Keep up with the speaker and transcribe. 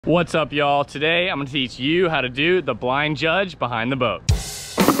What's up, y'all? Today I'm gonna teach you how to do the blind judge behind the boat.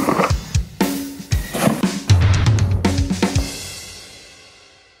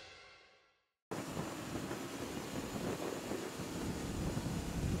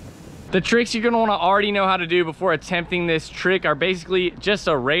 The tricks you're gonna wanna already know how to do before attempting this trick are basically just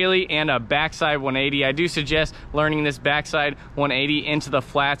a railie and a backside 180. I do suggest learning this backside 180 into the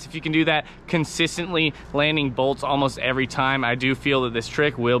flats. If you can do that consistently, landing bolts almost every time, I do feel that this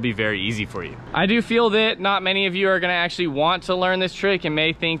trick will be very easy for you. I do feel that not many of you are gonna actually want to learn this trick and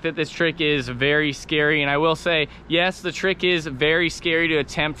may think that this trick is very scary. And I will say, yes, the trick is very scary to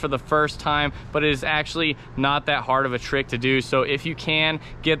attempt for the first time, but it is actually not that hard of a trick to do. So if you can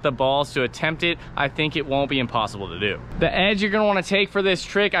get the ball to attempt it, I think it won't be impossible to do. The edge you're gonna wanna take for this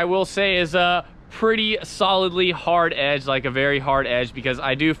trick, I will say, is a pretty solidly hard edge, like a very hard edge, because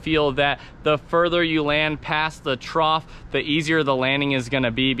I do feel that the further you land past the trough, the easier the landing is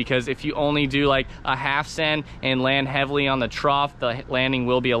gonna be, because if you only do like a half send and land heavily on the trough, the landing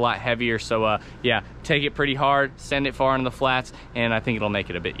will be a lot heavier. So yeah, take it pretty hard, send it far into the flats, and I think it'll make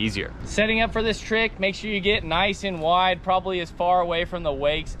it a bit easier. Setting up for this trick, make sure you get nice and wide, probably as far away from the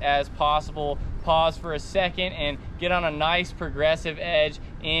wakes as possible. Pause for a second and get on a nice progressive edge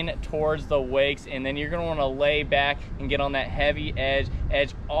in towards the wakes, and then you're going to want to lay back and get on that heavy edge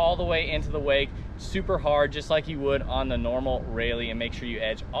all the way into the wake, super hard, just like you would on the normal railie, and make sure you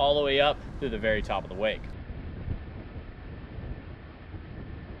edge all the way up to the very top of the wake.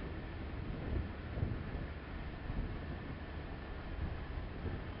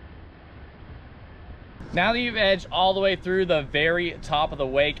 Now that you've edged all the way through the very top of the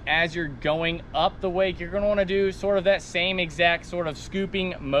wake, as you're going up the wake, you're going to want to do sort of that same exact sort of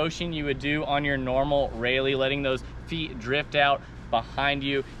scooping motion you would do on your normal railie, letting those feet drift out behind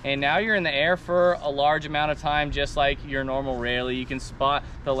you. And now you're in the air for a large amount of time, just like your normal railie. You can spot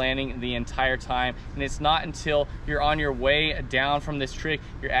the landing the entire time, and it's not until you're on your way down from this trick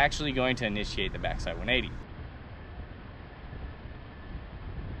you're actually going to initiate the backside 180.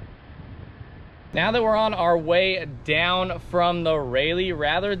 Now that we're on our way down from the railie,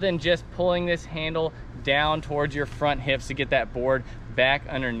 rather than just pulling this handle down towards your front hips to get that board back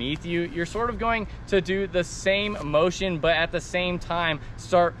underneath you, you're sort of going to do the same motion, but at the same time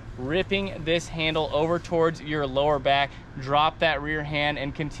start ripping this handle over towards your lower back, drop that rear hand,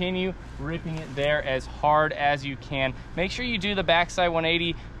 and continue ripping it there as hard as you can. Make sure you do the backside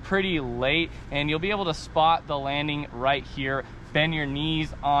 180 pretty late, and you'll be able to spot the landing right here. Bend your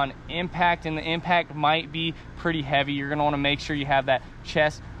knees on impact, and the impact might be pretty heavy. You're gonna wanna make sure you have that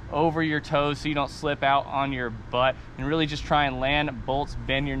chest over your toes so you don't slip out on your butt, and really just try and land bolts,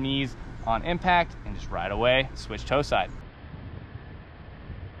 bend your knees on impact, and just right away switch toe side.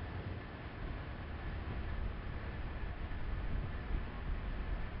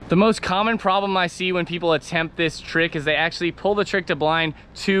 The most common problem I see when people attempt this trick is they actually pull the trick to blind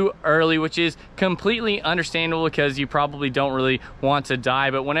too early, which is completely understandable because you probably don't really want to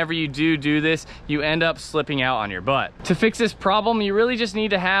die, but whenever you do this, you end up slipping out on your butt. To fix this problem, you really just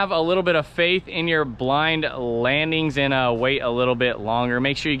need to have a little bit of faith in your blind landings and wait a little bit longer.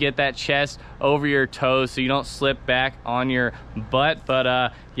 Make sure you get that chest over your toes so you don't slip back on your butt,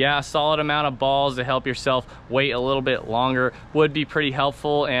 but yeah, a solid amount of balls to help yourself wait a little bit longer would be pretty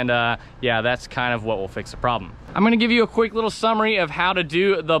helpful, and yeah, that's kind of what will fix the problem. I'm gonna give you a quick little summary of how to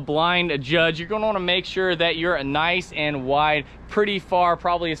do the blind judge. You're gonna wanna make sure that you're nice and wide, pretty far,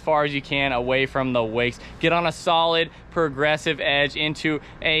 probably as far as you can away from the wakes. Get on a solid progressive edge into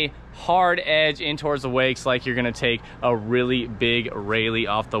a hard edge in towards the wakes, like you're gonna take a really big railie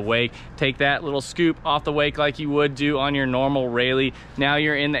off the wake. Take that little scoop off the wake like you would do on your normal railie. Now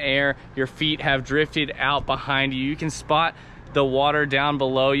you're in the air, your feet have drifted out behind you. You can spot the water down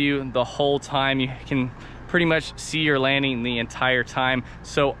below you the whole time. You can pretty much see your landing the entire time.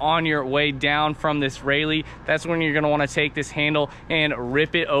 So on your way down from this railie, that's when you're gonna wanna take this handle and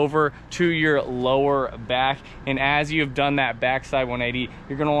rip it over to your lower back. And as you've done that backside 180,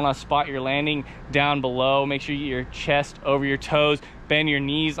 you're gonna wanna spot your landing down below. Make sure you get your chest over your toes, bend your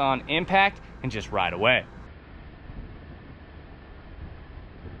knees on impact, and just ride away.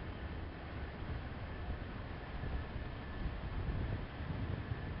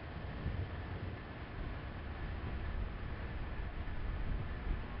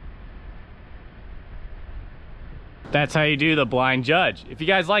 That's how you do the blind judge. If you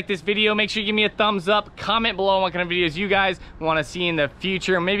guys like this video, make sure you give me a thumbs up. Comment below what kind of videos you guys want to see in the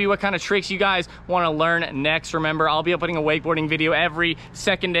future. Maybe what kind of tricks you guys want to learn next. Remember, I'll be uploading a wakeboarding video every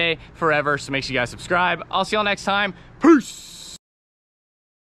second day forever, so make sure you guys subscribe. I'll see y'all next time. Peace!